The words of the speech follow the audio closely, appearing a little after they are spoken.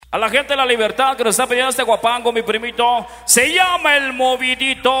A la gente de La Libertad que nos está pidiendo este guapango, mi primito, se llama el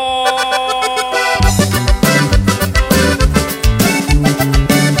Movidito.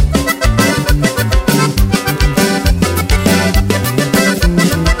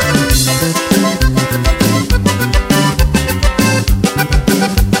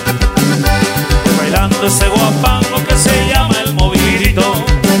 Bailando ese guapango que se llama el Movidito.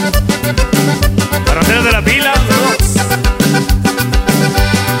 Para hacer de la pila,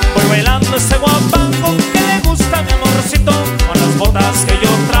 voy bailando ese guapango que le gusta a mi amorcito, con las botas que yo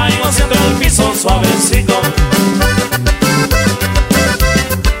traigo haciendo el piso suavecito.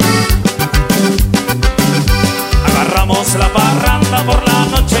 Agarramos la parranda por la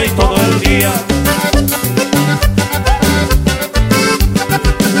noche y todo el día.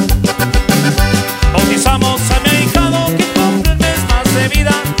 Bautizamos a mi ahijado que cumple un mes más de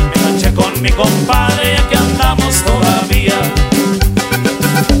vida. Me manché con mi compadre y aquí andamos todavía.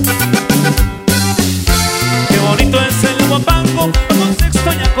 Qué bonito es el guapango, con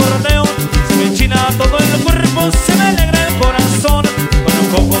sexto y acordeón. Se me enchina todo el cuerpo, se me alegra el corazón. Con un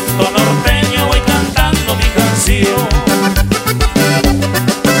conjunto norteño voy cantando mi canción.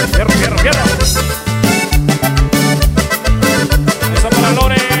 Fierro, fierro, fierro. Eso para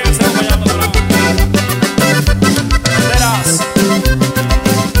Lore, se acompañando con la...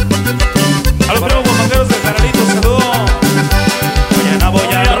 A los primos guapangueros del Jaralito, saludo. Mañana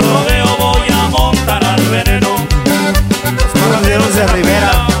voy al rodeo, voy a montar al veneno. Los guapangueros de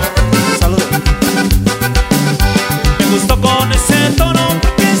Rivera, saludos. Me gustó con ese tono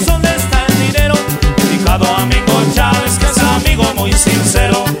porque es donde está el dinero. Dedicado a amigo Chávez, que es amigo muy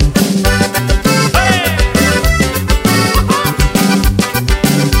sincero.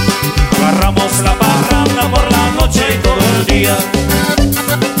 Agarramos la parranda por la noche y todo el día.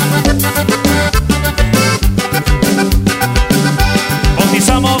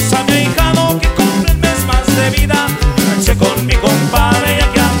 Bautizamos a mi ahijado que cumple un mes más de vida. Me manché con mi compadre y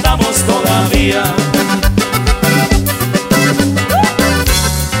aquí andamos todavía.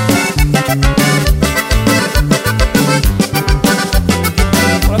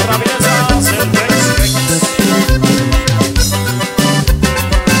 Otra vez el Rex.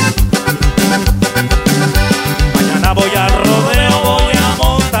 Mañana voy al rodeo, voy a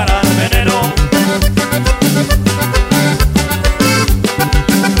montar al veneno.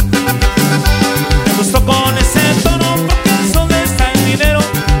 Me gustó con ese tono porque es donde está el dinero.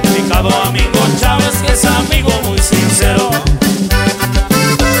 Dedicado a amigo Chávez, que es amigo muy sincero.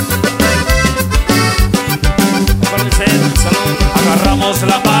 Agarramos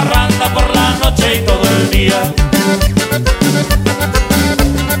la parranda por la noche y todo el día.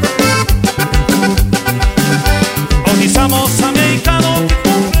 Bautizamos a mi ahijado que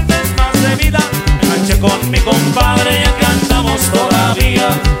cumple un mes más de vida. Me manché con mi compadre y aquí andamos todavía.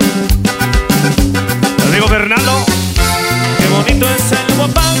 Te digo, Fernando, qué bonito es el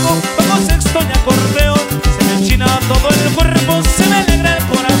guapango, como sexto y acordeón. Se me enchina todo el cuerpo, se me alegra el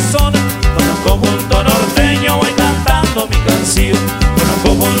corazón. Con un conjunto norteño voy cantando mi canción. Con un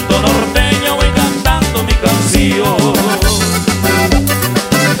conjunto norteño